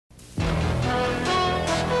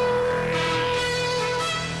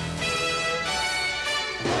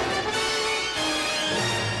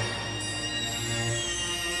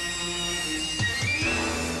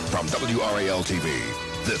WRAL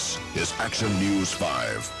TV, this is Action News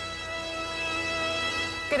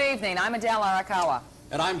 5. Good evening. I'm Adele Arakawa.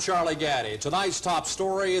 And I'm Charlie Gaddy. Tonight's top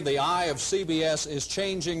story, the eye of CBS is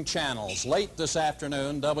changing channels. Late this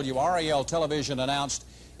afternoon, WRAL Television announced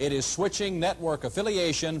it is switching network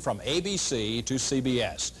affiliation from ABC to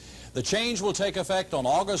CBS. The change will take effect on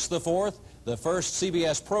August the 4th. The first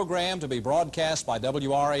CBS program to be broadcast by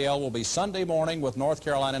WRAL will be Sunday morning with North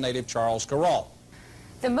Carolina native Charles Carroll.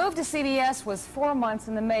 The move to CBS was 4 months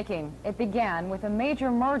in the making. It began with a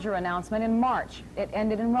major merger announcement in March. It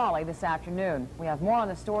ended in Raleigh this afternoon. We have more on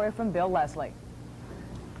the story from Bill Leslie.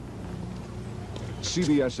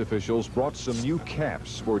 CBS officials brought some new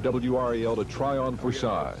caps for WRAL to try on for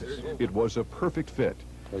size. It was a perfect fit.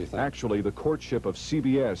 Actually, the courtship of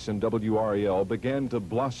CBS and WRAL began to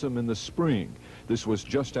blossom in the spring. This was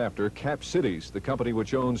just after Cap Cities, the company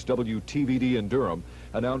which owns WTVD in Durham,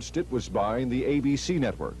 announced it was buying the ABC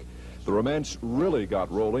network. The romance really got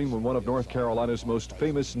rolling when one of North Carolina's most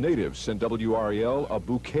famous natives sent WRAL a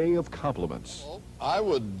bouquet of compliments. I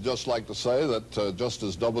would just like to say that just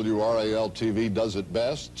as WRAL TV does it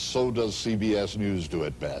best, so does CBS News do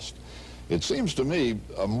it best. It seems to me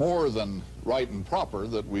more than right and proper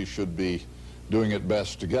that we should be doing it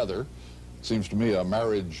best together. It seems to me a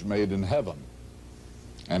marriage made in heaven.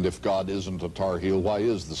 And if God isn't a Tar Heel, why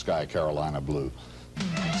is the sky Carolina blue?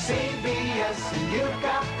 CBS and you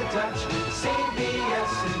got the touch.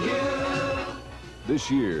 CBS and you. This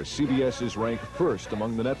year, CBS is ranked first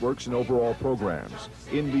among the networks in overall programs.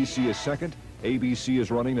 NBC is second. ABC is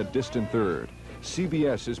running a distant third.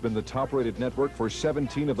 CBS has been the top-rated network for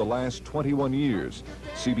 17 of the last 21 years.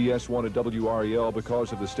 CBS wanted WRAL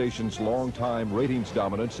because of the station's long-time ratings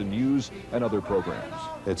dominance in news and other programs.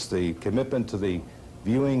 It's the commitment to the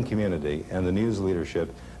viewing community and the news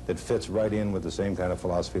leadership that fits right in with the same kind of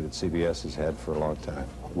philosophy that CBS has had for a long time.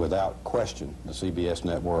 Without question, the CBS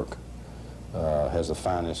network has the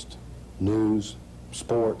finest news,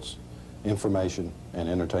 sports, information, and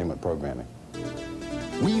entertainment programming.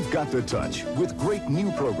 We've got the touch with great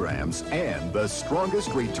new programs and the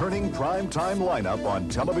strongest returning primetime lineup on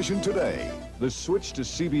television today. The switch to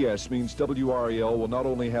CBS means WRAL will not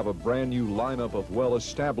only have a brand new lineup of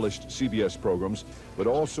well-established CBS programs, but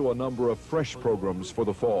also a number of fresh programs for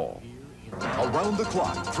the fall. Around the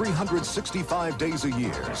clock, 365 days a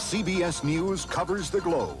year, CBS News covers the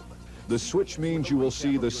globe. The switch means you will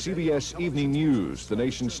see the CBS Evening News, the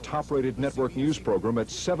nation's top-rated network news program, at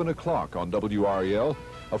 7 o'clock on WRAL.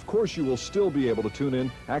 Of course, you will still be able to tune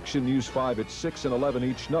in Action News 5 at 6 and 11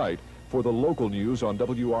 each night for the local news on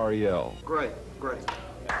WRAL. Great.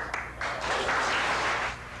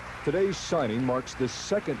 Today's signing marks the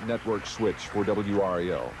second network switch for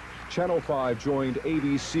WRAL. Channel 5 joined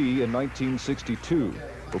ABC in 1962.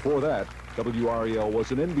 Before that, WRAL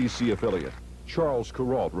was an NBC affiliate. Charles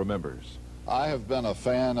Carroll remembers. I have been a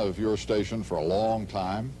fan of your station for a long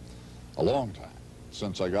time,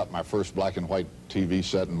 since I got my first black and white TV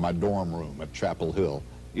set in my dorm room at Chapel Hill.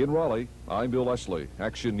 In Raleigh, I'm Bill Leslie,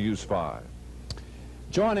 Action News 5.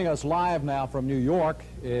 Joining us live now from New York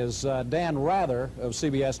is Dan Rather of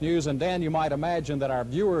CBS News. And Dan, you might imagine that our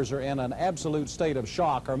viewers are in an absolute state of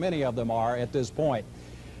shock, or many of them are at this point.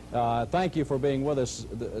 Thank you for being with us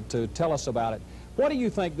to tell us about it. What do you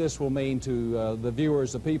think this will mean to the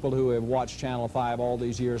viewers, the people who have watched Channel 5 all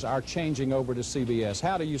these years, are changing over to CBS?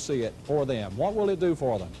 How do you see it for them? What will it do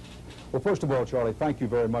for them? Well, first of all, Charlie, thank you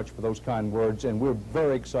very much for those kind words, and we're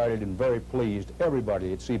very excited and very pleased,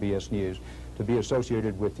 everybody at CBS News, to be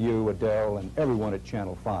associated with you, Adele, and everyone at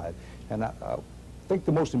Channel 5. And I think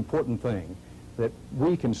the most important thing that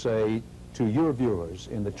we can say to your viewers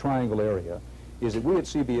in the Triangle area is that we at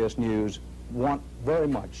CBS News want very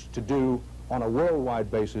much to do on a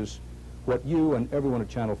worldwide basis what you and everyone at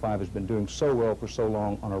Channel 5 has been doing so well for so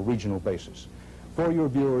long on a regional basis. For your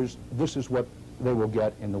viewers, this is what they will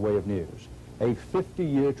get in the way of news. A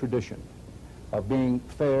 50-year tradition of being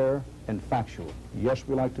fair and factual. Yes,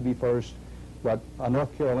 we like to be first, but a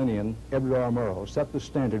North Carolinian, Edward R. Murrow, set the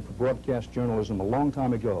standard for broadcast journalism a long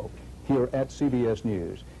time ago here at CBS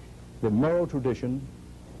News. The Murrow tradition,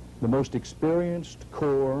 the most experienced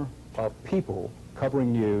core of people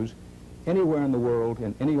covering news anywhere in the world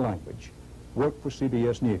in any language, work for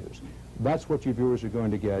CBS News. That's what your viewers are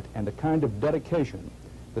going to get, and the kind of dedication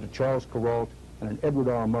that a Charles Carroll and an Edward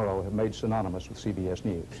R. Murrow have made synonymous with CBS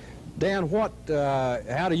News. Dan,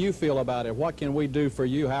 how do you feel about it? What can we do for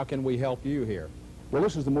you? How can we help you here? Well,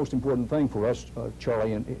 this is the most important thing for us,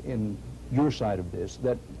 Charlie, in your side of this,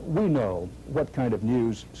 that we know what kind of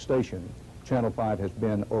news station Channel 5 has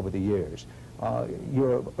been over the years.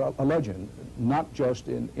 You're a legend, not just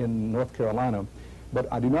in North Carolina,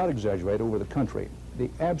 but I do not exaggerate, over the country. The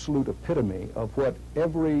absolute epitome of what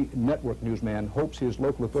every network newsman hopes his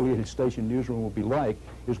local affiliated station newsroom will be like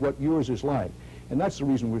is what yours is like. And that's the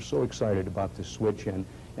reason we're so excited about this switch and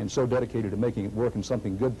so dedicated to making it work and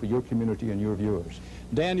something good for your community and your viewers.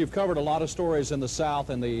 Dan, you've covered a lot of stories in the South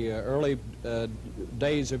in the early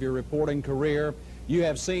days of your reporting career. You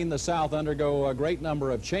have seen the South undergo a great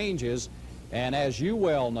number of changes, and as you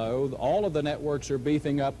well know, all of the networks are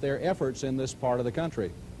beefing up their efforts in this part of the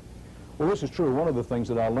country. Well, this is true. One of the things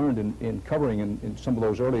that I learned in covering in some of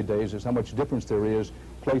those early days is how much difference there is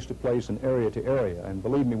place to place and area to area. And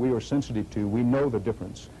believe me, we are sensitive to, we know the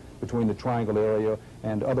difference between the Triangle area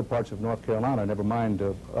and other parts of North Carolina, never mind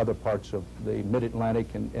other parts of the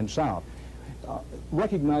Mid-Atlantic and South.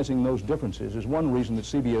 Recognizing those differences is one reason that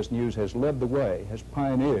CBS News has led the way, has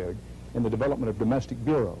pioneered in the development of domestic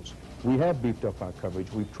bureaus. We have beefed up our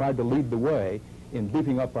coverage. We've tried to lead the way in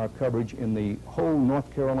beefing up our coverage in the whole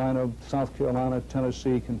North Carolina, South Carolina,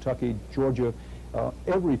 Tennessee, Kentucky, Georgia,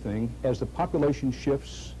 everything. As the population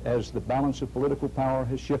shifts, as the balance of political power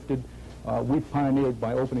has shifted, we've pioneered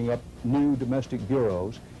by opening up new domestic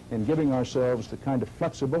bureaus and giving ourselves the kind of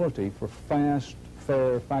flexibility for fast,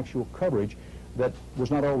 fair, factual coverage that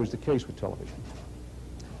was not always the case with television.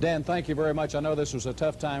 Dan, thank you very much. I know this was a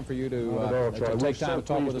tough time for you to take time to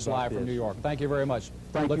talk with us live from New York. Thank you very much.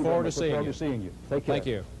 Look forward to seeing you. Take care. Thank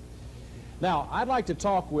you. Now, I'd like to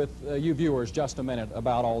talk with you viewers just a minute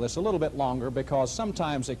about all this a little bit longer, because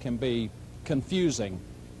sometimes it can be confusing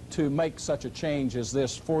to make such a change as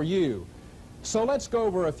this for you. So let's go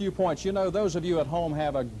over a few points. You know, those of you at home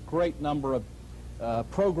have a great number of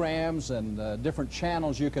programs and different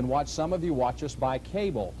channels you can watch. Some of you watch us by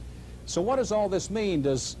cable. So what does all this mean?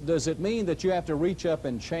 Does it mean that you have to reach up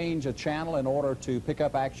and change a channel in order to pick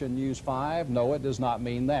up Action News 5? No, it does not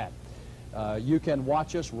mean that. You can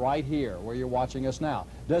watch us right here where you're watching us now.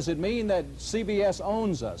 Does it mean that CBS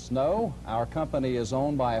owns us? No, our company is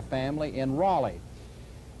owned by a family in Raleigh.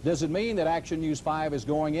 Does it mean that Action News 5 is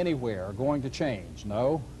going anywhere or going to change?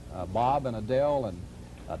 No. Bob and Adele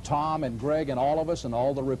and Tom and Greg and all of us and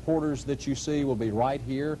all the reporters that you see will be right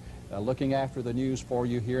here looking after the news for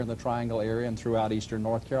you here in the Triangle area and throughout eastern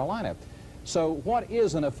North Carolina. So what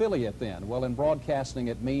is an affiliate then? Well, in broadcasting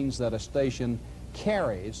it means that a station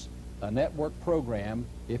carries a network program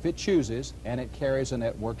if it chooses, and it carries a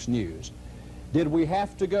network's news. Did we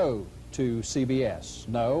have to go to CBS?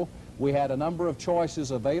 No. We had a number of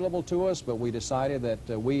choices available to us, but we decided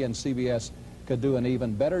that we and CBS could do an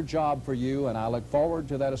even better job for you, and I look forward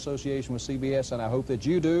to that association with CBS, and I hope that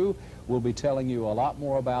you do. We'll be telling you a lot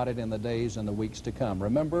more about it in the days and the weeks to come.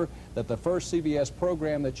 Remember that the first CBS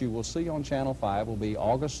program that you will see on Channel 5 will be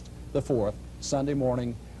August the 4th, Sunday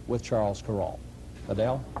morning, with Charles Carroll.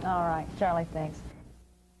 Adele? All right, Charlie, thanks.